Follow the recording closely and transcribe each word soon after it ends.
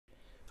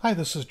Hi,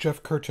 this is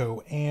Jeff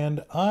Curto,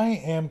 and I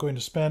am going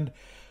to spend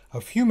a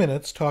few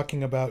minutes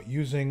talking about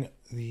using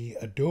the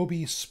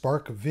Adobe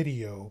Spark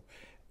Video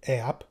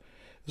app.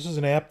 This is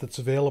an app that's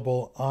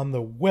available on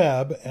the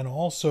web and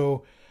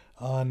also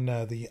on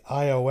the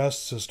iOS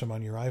system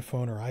on your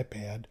iPhone or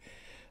iPad.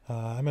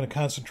 I'm going to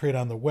concentrate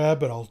on the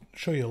web, but I'll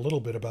show you a little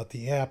bit about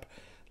the app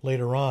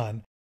later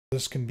on.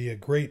 This can be a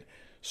great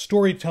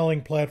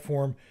storytelling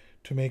platform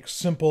to make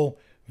simple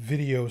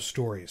video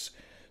stories.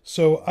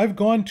 So I've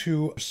gone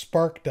to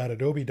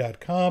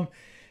spark.adobe.com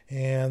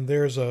and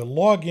there's a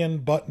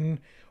login button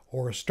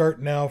or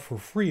start now for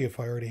free. If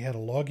I already had a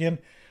login,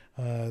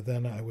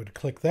 then I would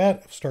click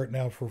that. Start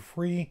now for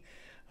free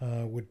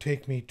would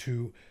take me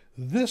to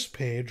this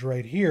page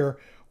right here.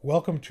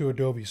 Welcome to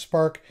Adobe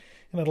Spark.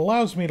 And it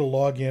allows me to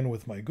log in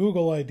with my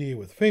Google ID,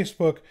 with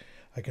Facebook.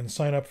 I can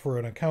sign up for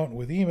an account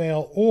with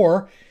email,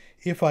 or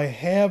if I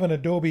have an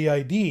Adobe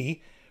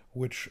ID,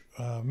 which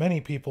many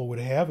people would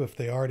have if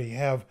they already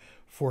have,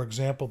 for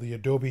example, the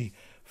Adobe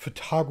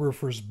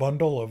Photographer's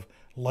Bundle of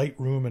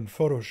Lightroom and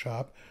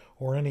Photoshop,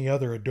 or any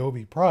other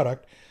Adobe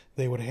product,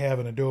 they would have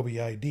an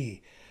Adobe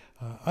ID.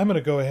 I'm going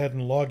to go ahead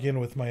and log in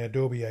with my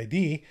Adobe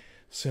ID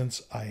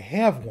since I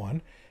have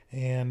one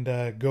and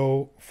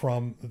go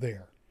from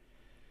there.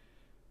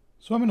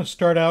 So I'm going to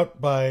start out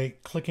by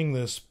clicking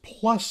this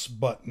plus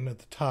button at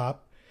the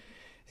top,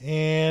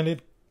 and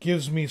it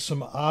gives me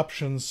some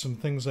options, some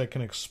things I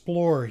can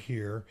explore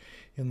here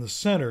in the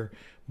center.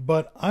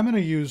 But I'm going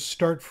to use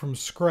Start from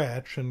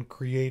Scratch and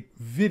create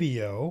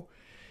video.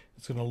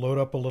 It's going to load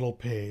up a little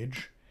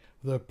page.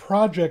 The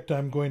project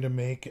I'm going to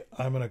make,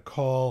 I'm going to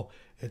call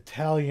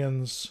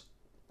Italians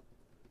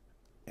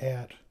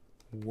at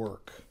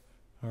Work.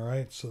 All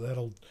right, so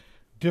that'll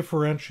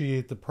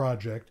differentiate the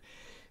project.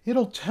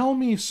 It'll tell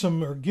me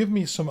some, or give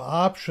me some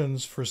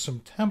options for some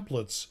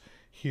templates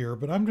here,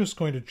 but I'm just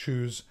going to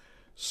choose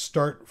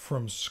Start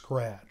from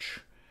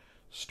Scratch.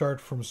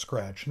 Start from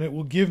Scratch. And it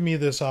will give me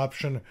this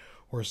option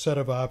or set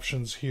of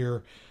options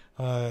here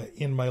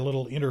in my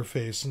little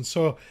interface. And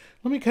so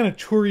let me kind of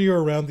tour you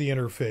around the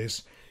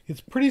interface. It's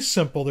pretty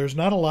simple. There's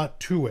not a lot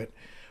to it.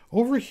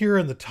 Over here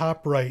in the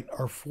top right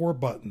are 4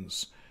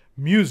 buttons.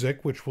 Music,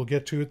 which we'll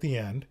get to at the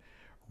end.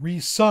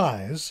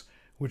 Resize,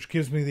 which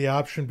gives me the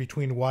option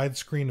between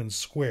widescreen and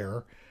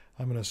square.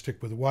 I'm going to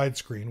stick with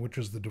widescreen, which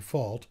is the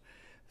default.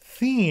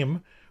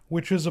 Theme,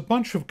 which is a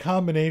bunch of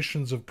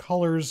combinations of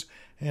colors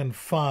and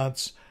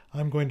fonts.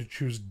 I'm going to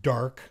choose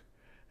dark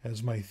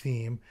as my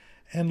theme.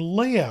 And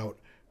layout,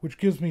 which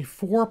gives me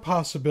 4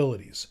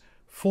 possibilities.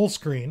 Full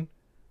screen,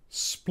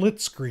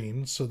 split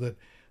screen, so that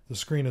the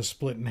screen is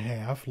split in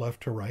half,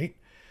 left to right.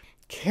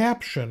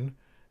 Caption,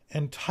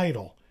 and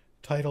title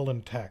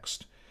and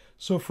text.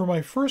 So for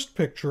my first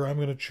picture, I'm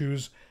going to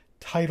choose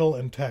title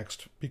and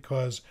text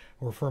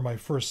or for my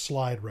first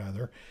slide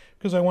rather,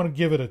 because I want to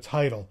give it a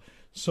title.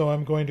 So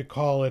I'm going to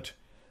call it,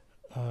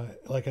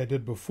 like I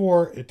did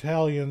before,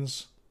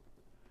 Italians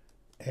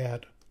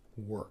at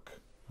Work.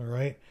 All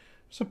right.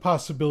 There's a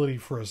possibility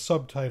for a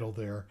subtitle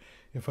there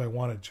if I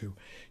wanted to.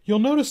 You'll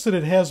notice that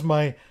it has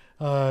my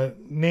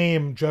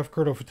name, Jeff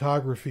Curto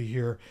Photography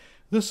here.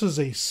 This is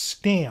a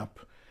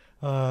stamp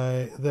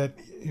that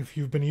if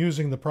you've been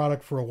using the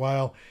product for a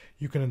while,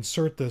 you can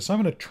insert this.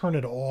 I'm going to turn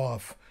it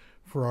off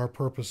for our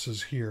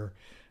purposes here.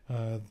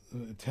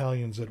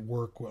 Italians at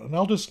Work. And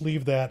I'll just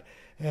leave that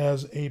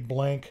as a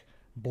blank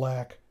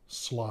black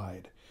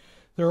slide.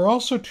 There are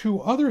also 2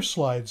 other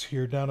slides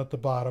here down at the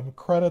bottom,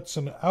 credits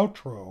and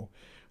outro,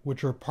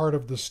 which are part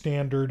of the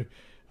standard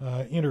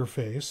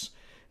interface.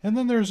 And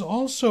then there's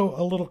also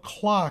a little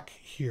clock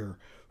here.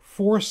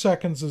 4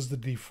 seconds is the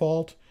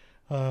default,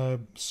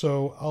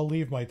 so I'll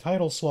leave my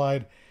title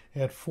slide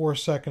at 4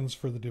 seconds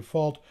for the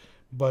default,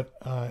 but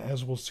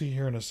as we'll see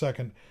here in a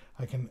second,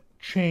 I can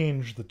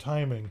change the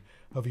timing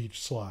of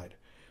each slide.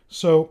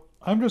 So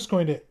I'm just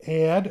going to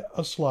add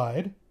a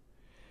slide.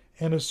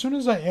 And as soon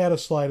as I add a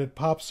slide, it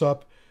pops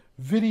up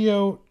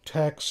video,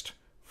 text,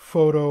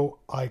 photo,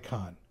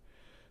 icon.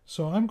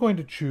 So I'm going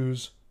to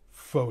choose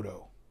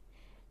photo.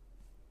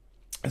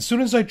 As soon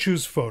as I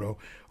choose photo,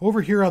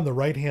 over here on the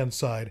right-hand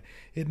side,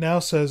 it now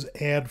says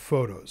add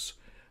photos.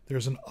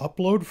 There's an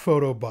upload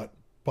photo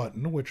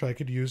button, which I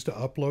could use to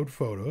upload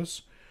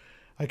photos.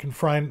 I can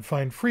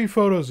find free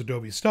photos,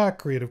 Adobe Stock,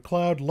 Creative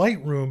Cloud,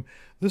 Lightroom.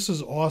 This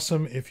is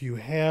awesome if you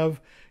have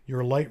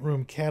your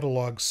Lightroom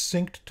catalog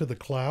synced to the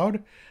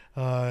cloud.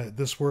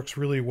 This works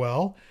really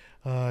well.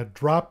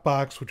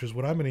 Dropbox, which is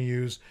what I'm going to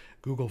use,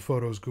 Google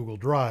Photos, Google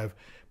Drive.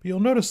 But you'll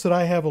notice that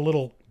I have a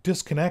little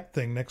disconnect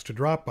thing next to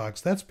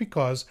Dropbox. That's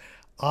because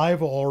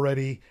I've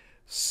already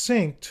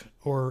synced,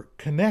 or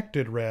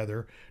connected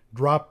rather,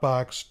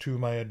 Dropbox to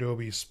my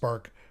Adobe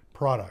Spark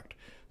product.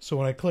 So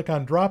when I click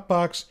on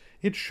Dropbox,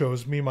 it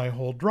shows me my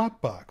whole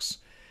Dropbox.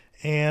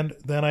 And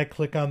then I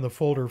click on the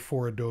folder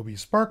for Adobe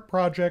Spark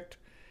project,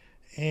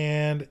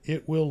 and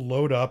it will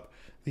load up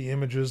the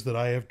images that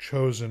I have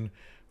chosen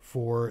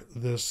for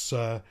this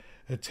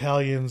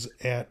Italians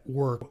at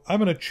Work. I'm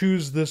going to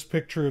choose this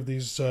picture of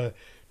these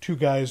 2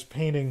 guys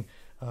painting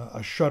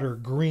a shutter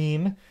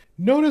green.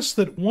 Notice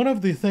that one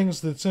of the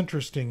things that's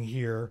interesting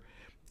here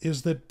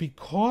is that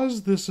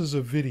because this is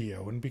a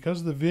video, and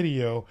because the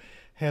video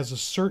has a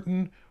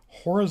certain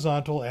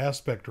horizontal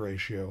aspect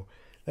ratio,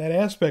 that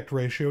aspect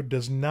ratio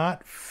does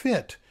not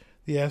fit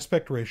the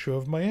aspect ratio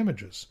of my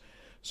images.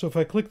 So if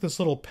I click this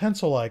little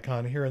pencil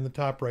icon here in the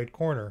top right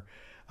corner,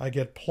 I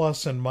get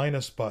plus and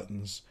minus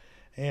buttons.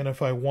 And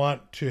if I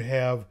want to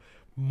have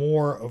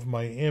more of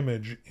my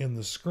image in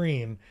the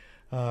screen,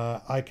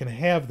 I can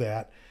have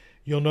that.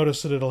 You'll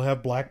notice that it'll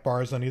have black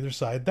bars on either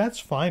side. That's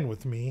fine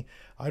with me.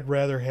 I'd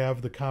rather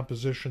have the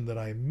composition that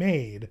I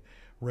made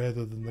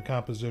rather than the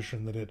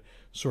composition that it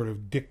sort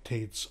of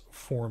dictates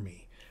for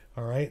me.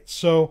 All right,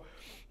 so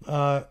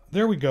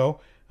there we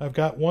go. I've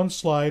got one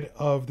slide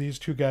of these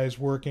two guys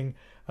working.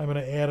 I'm going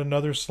to add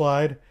another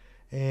slide,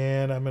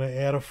 and I'm going to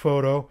add a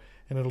photo,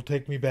 and it'll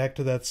take me back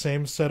to that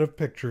same set of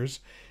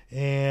pictures.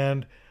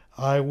 And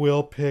I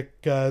will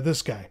pick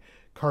this guy,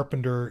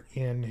 Carpenter,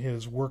 in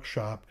his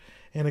workshop.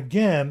 And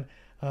again,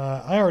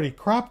 I already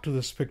cropped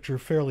this picture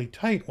fairly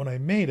tight when I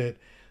made it,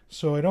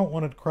 so I don't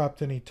want it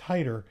cropped any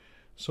tighter,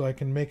 so I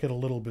can make it a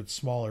little bit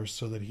smaller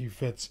so that he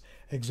fits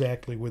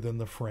exactly within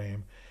the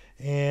frame.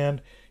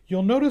 And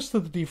you'll notice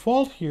that the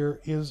default here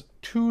is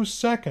 2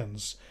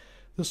 seconds.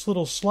 This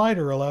little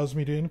slider allows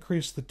me to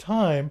increase the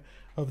time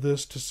of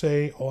this to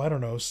say, oh, I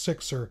don't know,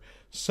 6 or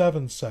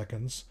 7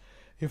 seconds.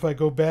 If I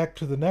go back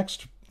to the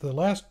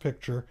last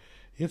picture,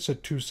 it's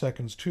at 2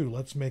 seconds too.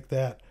 Let's make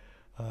that,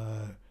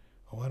 I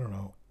don't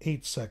know,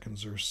 8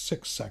 seconds or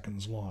 6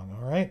 seconds long,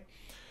 all right?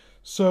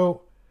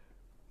 So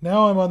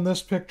now I'm on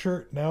this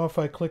picture. Now if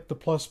I click the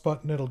plus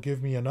button, it'll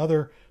give me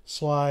another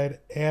slide,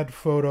 add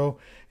photo,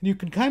 and you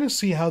can kind of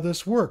see how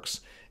this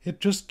works. It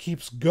just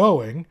keeps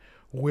going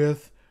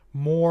with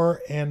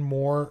more and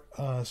more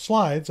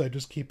slides. I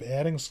just keep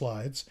adding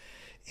slides.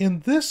 In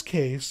this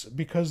case,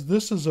 because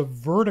this is a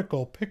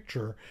vertical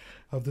picture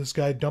of this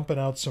guy dumping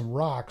out some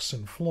rocks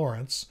in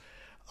Florence,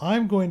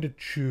 I'm going to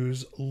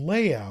choose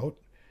Layout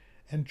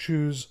and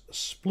choose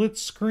Split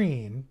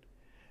Screen.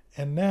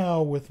 And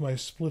now with my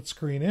split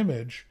screen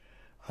image,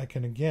 I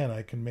can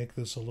make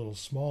this a little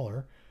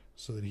smaller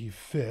so that he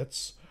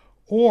fits,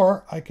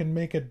 or I can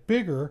make it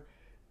bigger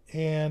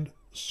and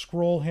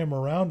scroll him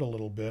around a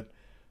little bit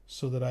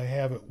so that I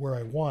have it where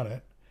I want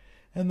it.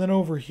 And then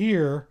over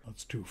here,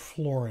 let's do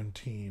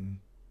Florentine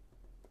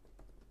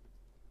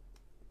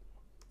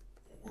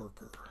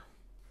worker.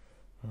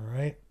 All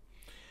right.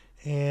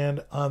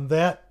 And on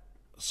that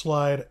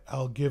slide,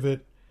 I'll give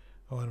it,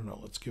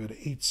 let's give it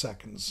 8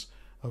 seconds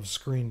of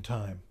screen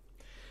time.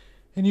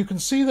 And you can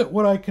see that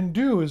what I can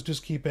do is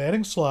just keep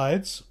adding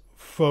slides,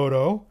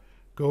 photo,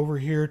 go over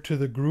here to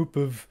the group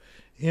of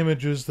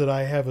images that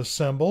I have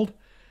assembled.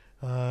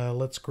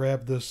 Let's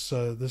grab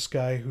this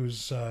guy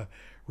who's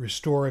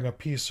restoring a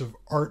piece of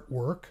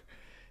artwork,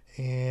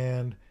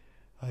 and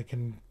I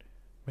can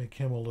make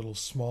him a little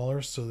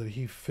smaller so that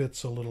he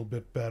fits a little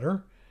bit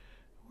better.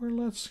 Or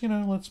let's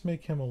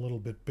make him a little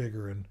bit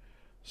bigger and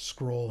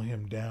scroll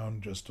him down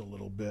just a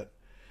little bit.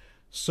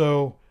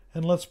 So,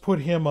 and let's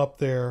put him up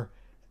there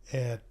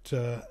at,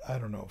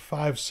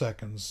 5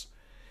 seconds.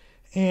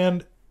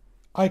 And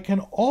I can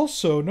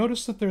also,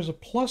 notice that there's a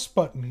plus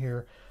button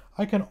here.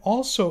 I can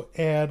also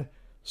add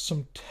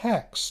some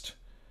text.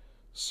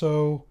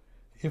 So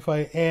if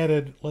I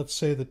added, let's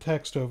say, the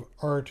text of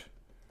Art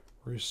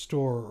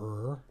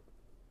Restorer,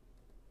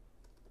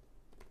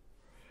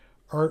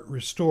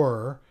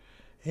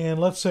 and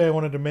let's say I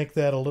wanted to make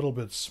that a little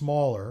bit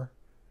smaller,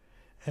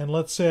 and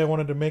let's say I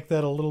wanted to make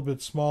that a little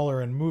bit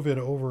smaller and move it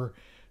over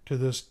to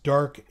this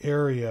dark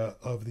area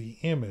of the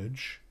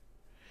image.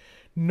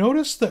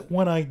 Notice that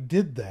when I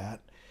did that,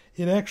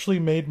 it actually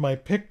made my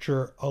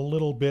picture a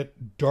little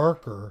bit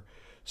darker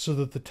so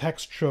that the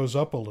text shows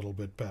up a little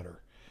bit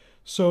better.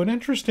 So an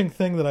interesting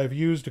thing that I've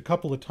used a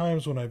couple of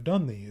times when I've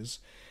done these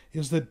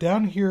is that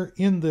down here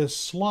in this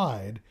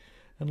slide,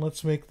 and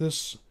let's make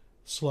this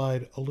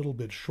slide a little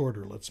bit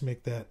shorter. Let's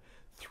make that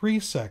 3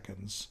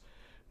 seconds.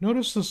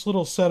 Notice this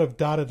little set of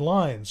dotted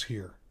lines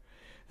here.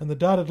 And the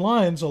dotted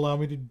lines allow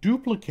me to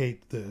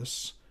duplicate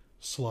this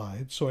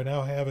slide, so I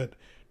now have it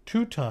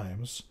 2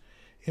 times.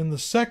 In the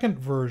second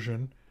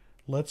version,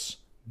 let's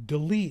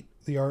delete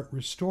the Art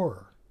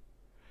Restorer.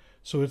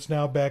 So it's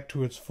now back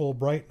to its full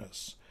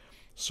brightness.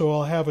 So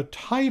I'll have a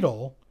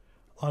title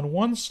on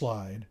one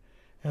slide,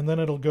 and then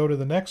it'll go to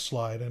the next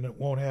slide, and it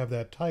won't have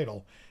that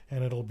title,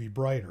 and it'll be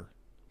brighter.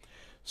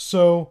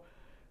 So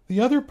the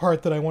other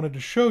part that I wanted to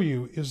show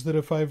you is that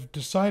if I've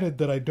decided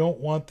that I don't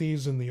want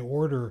these in the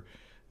order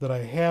that I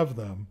have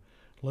them,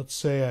 let's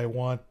say I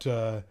want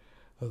the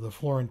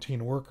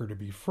Florentine worker to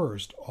be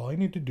first, all I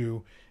need to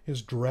do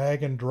is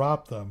drag and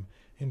drop them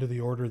into the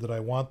order that I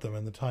want them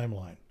in the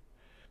timeline.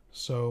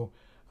 So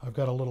I've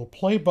got a little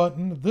play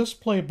button. This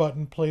play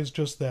button plays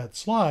just that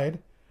slide.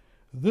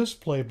 This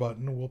play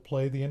button will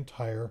play the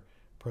entire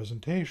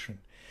presentation.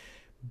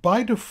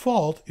 By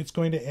default, it's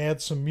going to add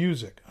some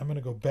music. I'm going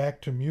to go back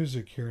to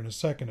music here in a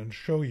second and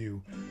show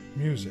you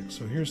music.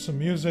 So here's some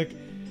music.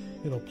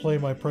 It'll play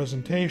my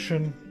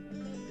presentation.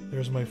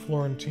 There's my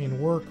Florentine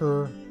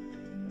worker.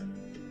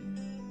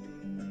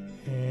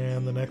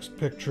 the next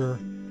picture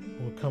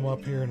will come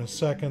up here in a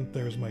second.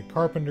 There's my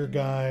carpenter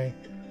guy.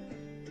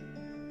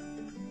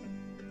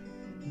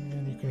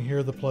 And you can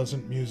hear the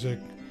pleasant music,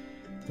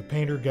 the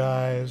painter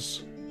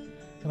guys.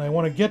 And I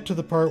want to get to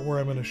the part where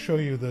I'm going to show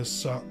you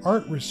this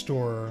art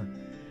restorer,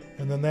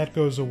 and then that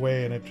goes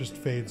away and it just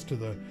fades to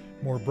the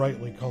more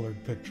brightly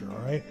colored picture, all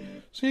right?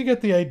 So you get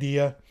the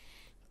idea.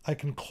 I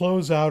can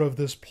close out of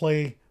this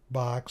play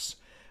box.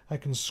 I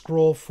can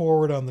scroll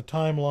forward on the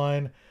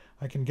timeline.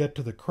 I can get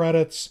to the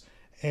credits,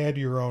 add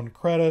your own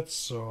credits.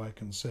 So I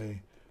can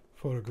say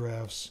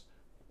photographs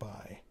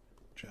by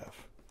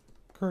Jeff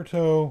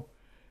Curto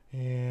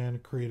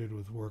and created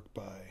with work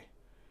by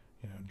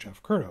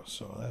Jeff Curto.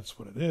 So that's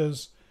what it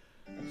is.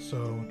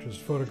 So just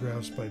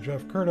photographs by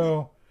Jeff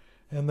Curto.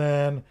 And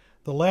then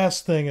the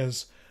last thing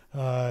is,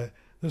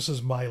 this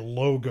is my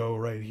logo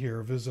right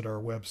here. Visit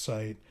our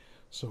website.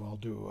 So I'll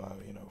do,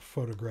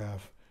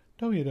 photograph,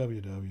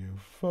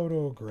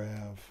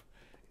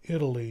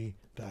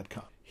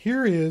 www.photographitaly.com.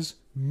 Here is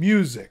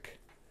music.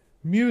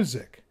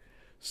 Music.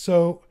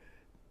 So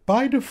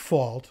by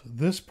default,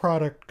 this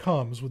product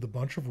comes with a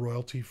bunch of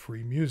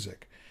royalty-free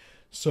music.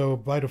 So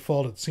by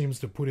default, it seems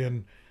to put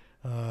in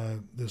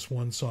this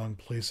one song,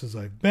 Places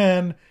I've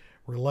Been,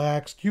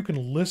 Relaxed. You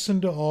can listen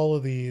to all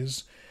of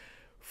these.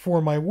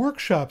 For my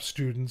workshop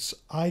students,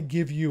 I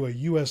give you a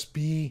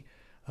USB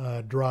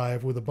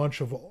drive with a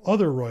bunch of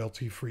other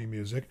royalty-free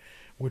music,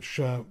 which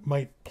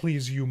might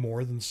please you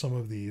more than some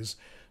of these.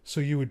 So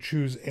you would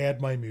choose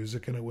Add My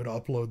Music, and it would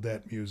upload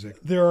that music.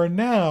 There are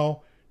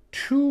now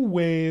 2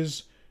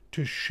 ways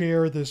to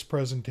share this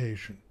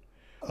presentation.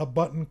 A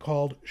button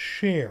called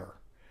Share,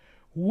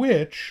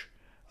 which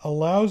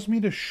allows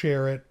me to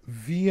share it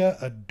via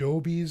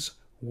Adobe's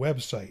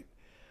website.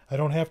 I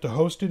don't have to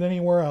host it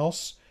anywhere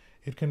else.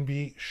 It can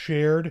be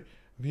shared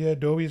via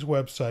Adobe's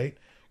website.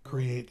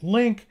 Create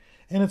link,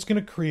 and it's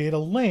going to create a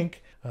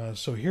link.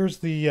 So here's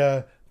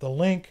the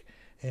link,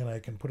 and I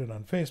can put it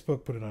on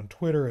Facebook, put it on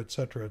Twitter,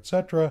 etc.,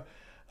 etc.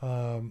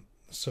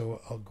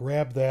 So I'll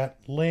grab that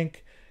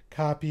link,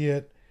 copy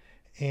it,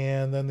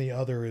 and then the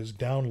other is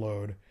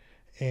download,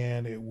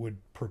 and it would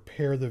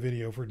prepare the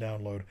video for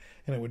download,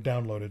 and it would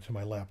download it to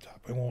my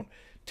laptop. I won't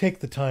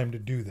take the time to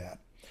do that.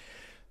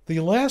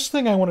 The last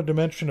thing I wanted to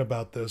mention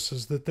about this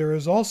is that there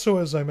is also,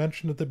 as I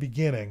mentioned at the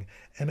beginning,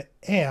 an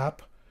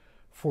app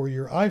for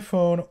your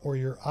iPhone or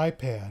your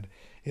iPad.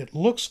 It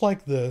looks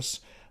like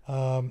this.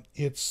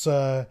 It's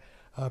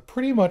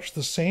pretty much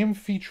the same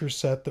feature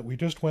set that we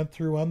just went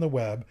through on the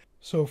web.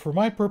 So for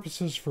my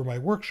purposes, for my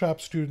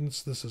workshop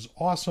students, this is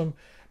awesome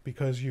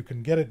because you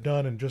can get it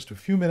done in just a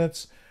few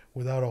minutes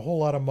without a whole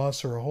lot of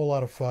muss or a whole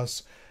lot of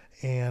fuss.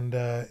 And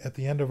at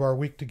the end of our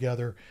week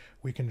together,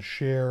 we can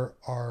share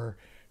our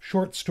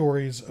short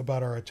stories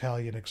about our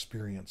Italian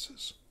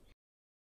experiences.